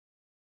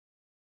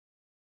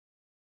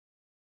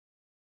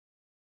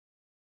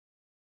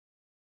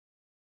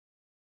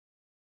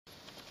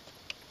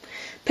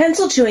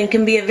Pencil chewing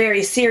can be a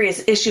very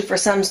serious issue for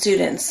some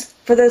students.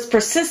 For those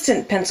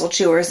persistent pencil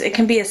chewers, it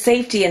can be a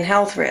safety and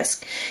health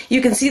risk.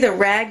 You can see the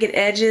ragged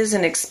edges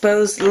and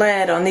exposed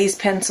lead on these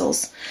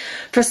pencils.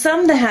 For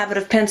some, the habit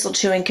of pencil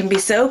chewing can be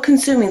so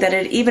consuming that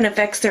it even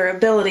affects their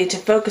ability to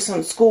focus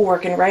on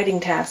schoolwork and writing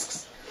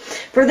tasks.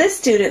 For this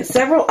student,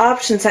 several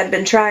options had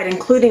been tried,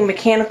 including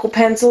mechanical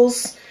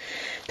pencils,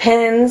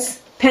 pens,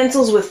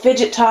 pencils with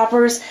fidget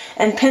toppers,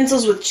 and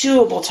pencils with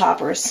chewable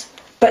toppers.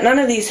 But none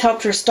of these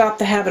helped her stop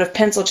the habit of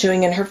pencil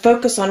chewing, and her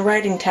focus on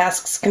writing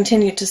tasks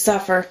continued to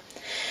suffer.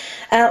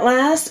 At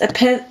last, a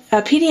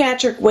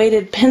pediatric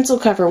weighted pencil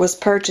cover was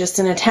purchased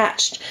and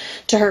attached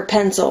to her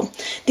pencil.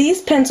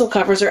 These pencil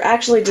covers are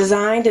actually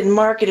designed and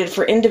marketed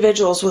for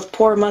individuals with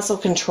poor muscle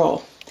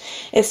control.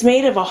 It's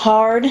made of a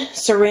hard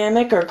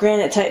ceramic or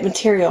granite type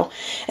material,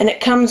 and it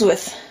comes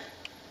with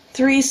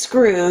 3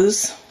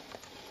 screws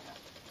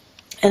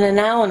and an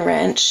Allen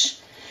wrench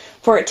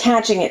for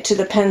attaching it to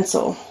the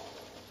pencil.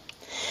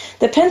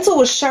 The pencil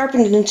was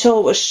sharpened until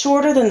it was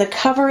shorter than the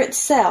cover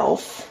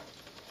itself,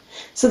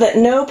 so that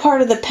no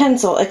part of the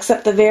pencil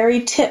except the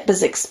very tip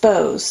is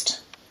exposed.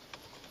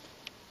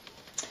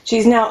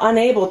 She's now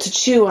unable to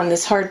chew on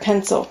this hard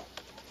pencil.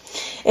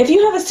 If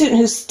you have a student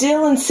who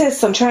still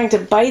insists on trying to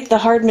bite the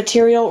hard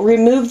material,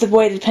 remove the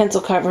weighted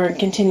pencil cover and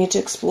continue to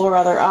explore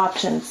other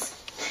options.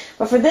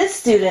 But for this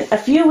student, a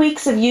few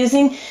weeks of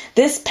using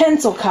this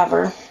pencil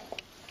cover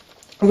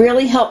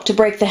really helped to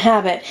break the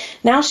habit.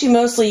 Now she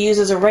mostly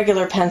uses a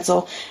regular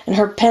pencil, and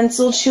her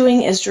pencil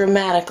chewing is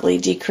dramatically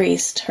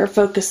decreased. Her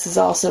focus has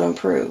also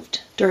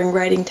improved during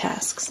writing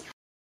tasks.